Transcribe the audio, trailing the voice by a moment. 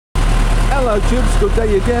Hello tubes, good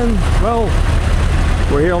day again. Well,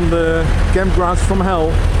 we're here on the Campgrounds from Hell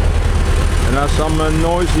and there are some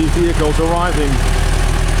noisy vehicles arriving.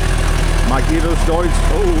 My Guido's Deutsch.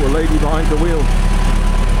 Oh, a lady behind the wheel.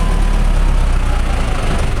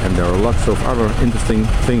 And there are lots of other interesting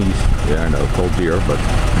thingies. Yeah, I know, cold beer, but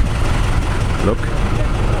look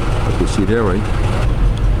what you see there, right?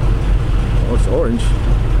 Oh, it's orange. I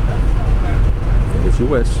think it's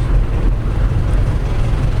US.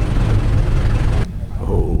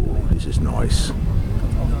 Oh, this is nice.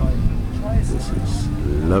 This is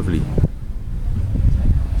lovely.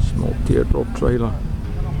 Small teardrop trailer.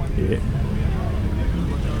 Yeah.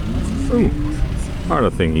 Oh, other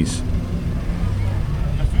thingies.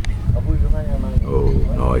 Oh,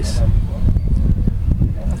 nice.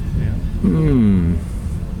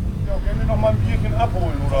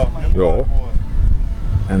 Yeah.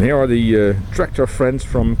 And here are the tractor friends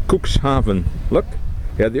from Cuxhaven. Look,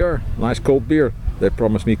 here they are. Nice cold beer. They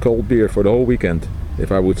promised me cold beer for the whole weekend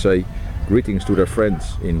if I would say greetings to their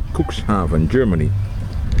friends in Cuxhaven, Germany.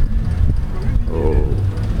 Oh,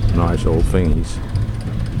 nice old thingies.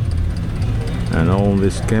 And all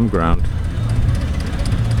this campground.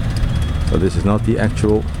 So this is not the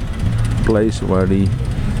actual place where the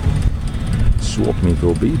swap meet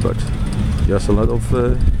will be, but just a lot of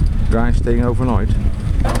guys staying overnight.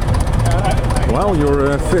 Well,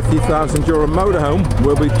 your 50,000 euro motorhome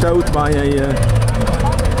will be towed by a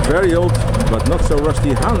very old but not so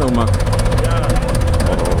rusty Hanomag.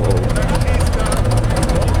 Oh.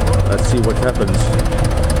 Let's see what happens.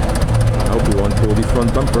 I hope we won't pull the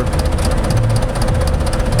front bumper.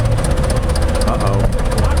 Uh-oh.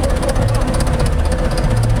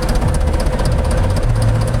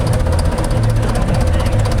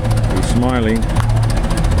 He's smiling.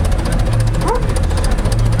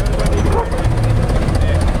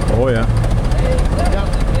 Oh yeah.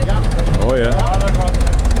 Oh yeah.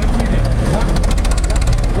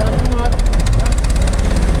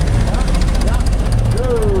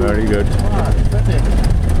 Very good.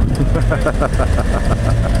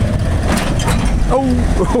 Oh!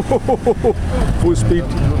 Full speed.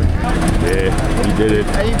 Yeah, he did it.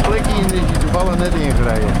 Eén plekje en is je toevallig net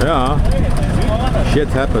ingereden. Yeah. Shit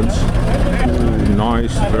happens. Ooh,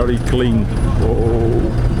 nice, very clean.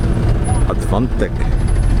 Oh, Advantech.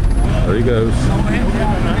 There he goes.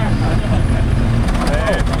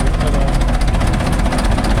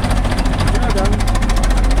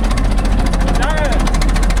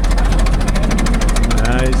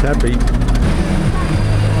 He's happy.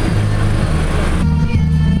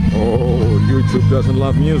 Oh, YouTube doesn't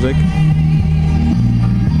love music.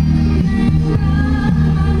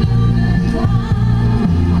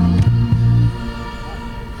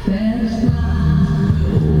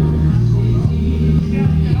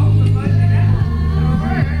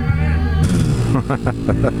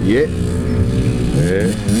 Yeah. Yeah.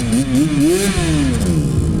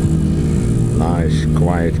 Nice,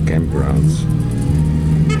 quiet campgrounds.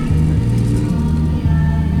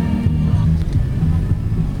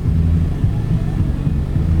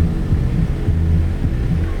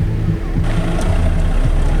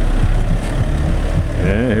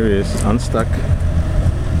 Yeah, here he is, unstuck.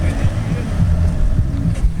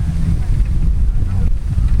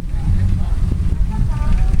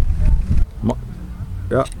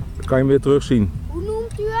 Ja, kan je hem weer terugzien. Hoe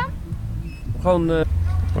noemt u hem? Gewoon...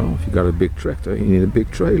 Well, if you got a big tractor, you need a big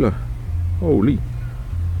trailer. Holy.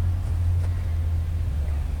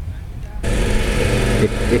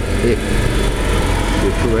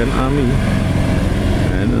 Citroën Ami.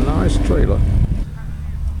 And a nice trailer.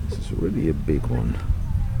 This is really a big one.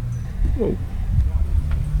 Whoa.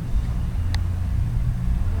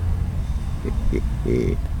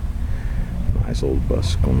 Nice old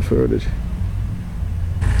bus converted.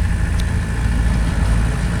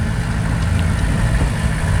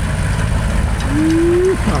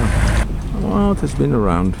 Well, it has been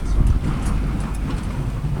around.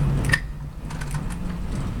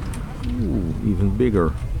 Ooh, even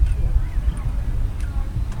bigger.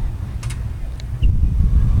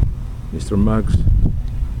 Mr. Muggs.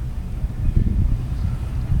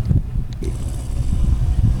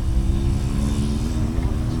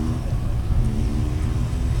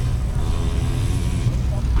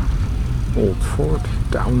 Old Ford,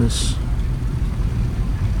 Downess.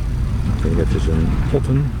 I think that is an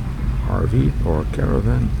Otten RV or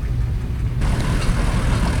caravan.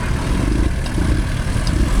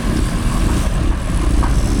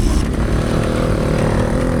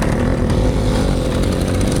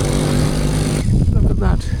 Look at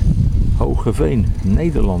that. Hogeveen,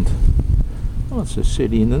 Nederland. Well, it's a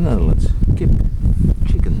city in the Netherlands. Kip,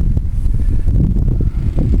 chicken.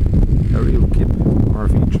 Very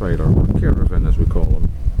trailer, or caravan as we call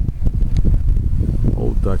them.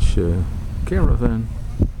 Old Dutch caravan,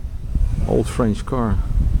 old French car,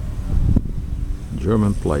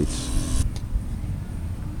 German plates.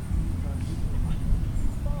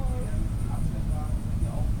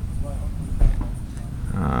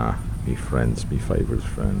 Ah, me friends, me favorite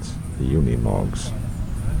friends, the Unimogs.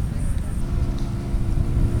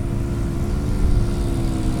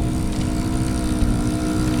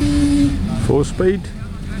 Full speed.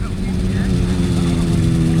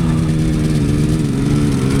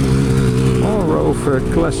 All row of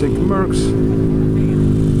classic Mercs,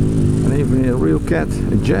 and even a real cat,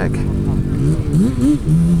 a Jack.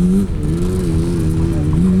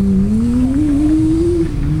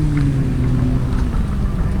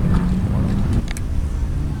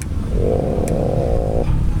 Oh,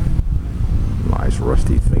 nice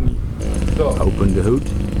rusty thingy. Open the hood.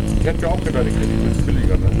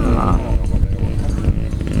 Ah,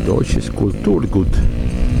 Deutsches Kulturgut.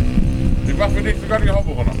 Die macht mir nichts, sogar die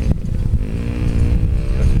Haube runter.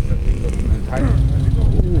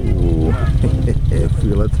 Ooh,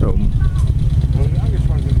 feel at home.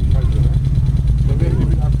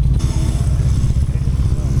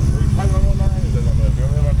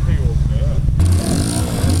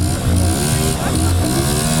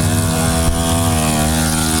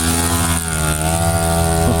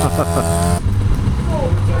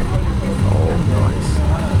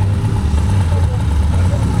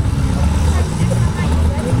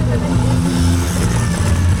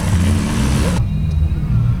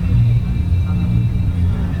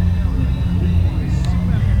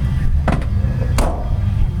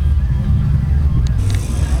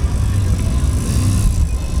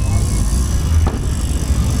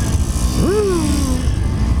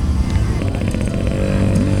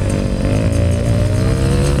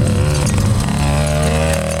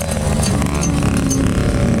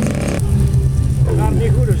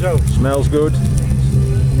 Smells good.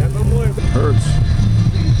 Hurts.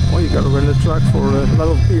 Oh, you gotta rent a truck for a lot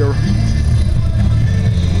of beer.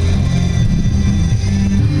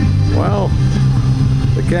 Well,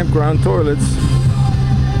 the campground toilets.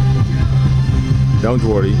 Don't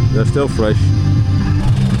worry, they're still fresh.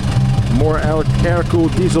 More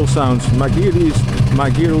air-cooled diesel sounds.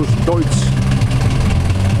 Magirus Deutsch.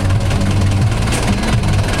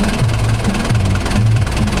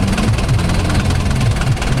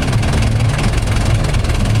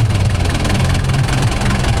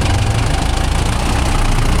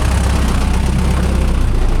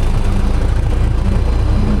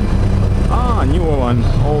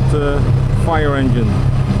 Old fire engine.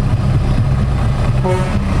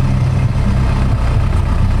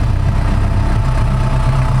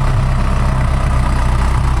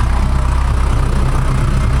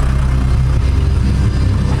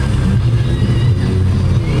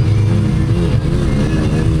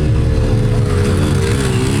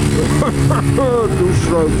 Two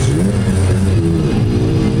strokes.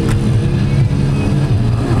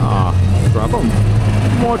 Ah, drop them.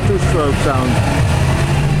 More two-stroke sound.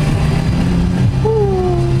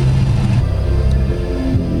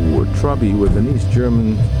 Trubby with an East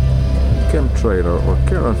German camp trailer or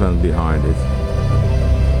caravan behind it.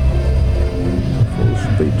 Full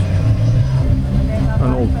speed.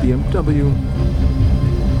 An old BMW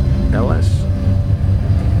LS.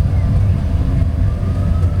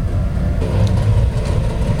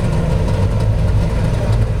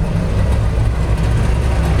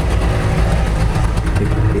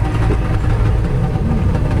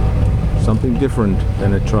 Something different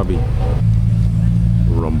than a Trubby.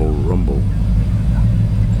 Rumble, rumble.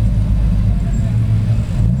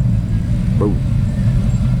 Boom.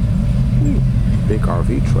 Big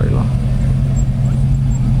RV trailer.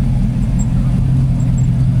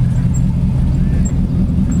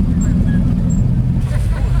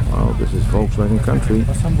 Well, this is Volkswagen Country.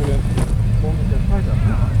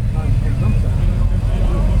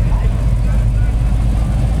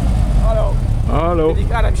 Hallo. Hallo. Ik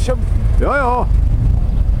ga hem zo. Ja, ja.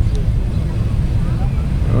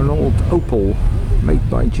 An old Opel made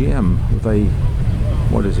by GM with a,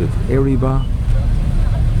 what is it, Ariba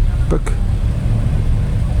Puck.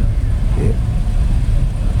 Yeah.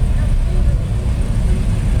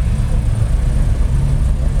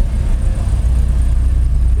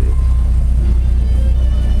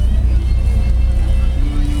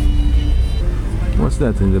 What's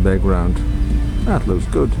that in the background? That looks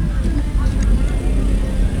good.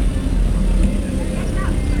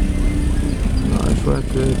 Nice red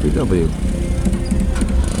VW.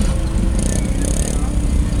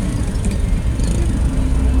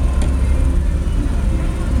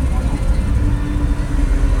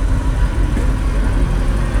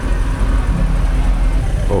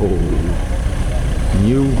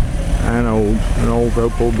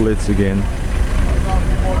 old Opel Blitz again.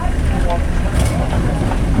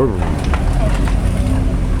 Brr.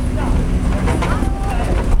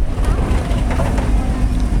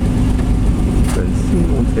 Benzin-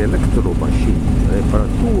 und Elektromaschinen,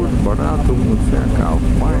 Reparatur, Beratung und Verkauf,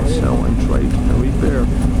 buy, sell and trade and repair.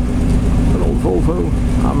 An old Volvo,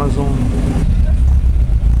 Amazon.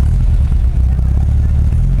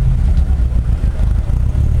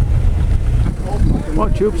 Well,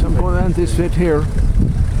 tubes, I'm going to end this vid here.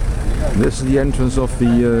 This is the entrance of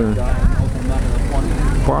the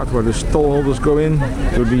part where the stallholders go in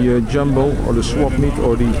to the jumbo or the swap meet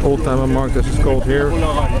or the Oldtimer Markt as it's called here.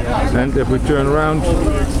 And if we turn around,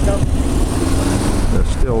 there's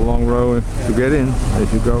still a long row to get in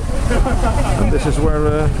if you go. And this is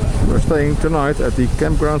where we're staying tonight at the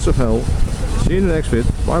Campgrounds of Hell. See you in the next vid.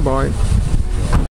 Bye bye.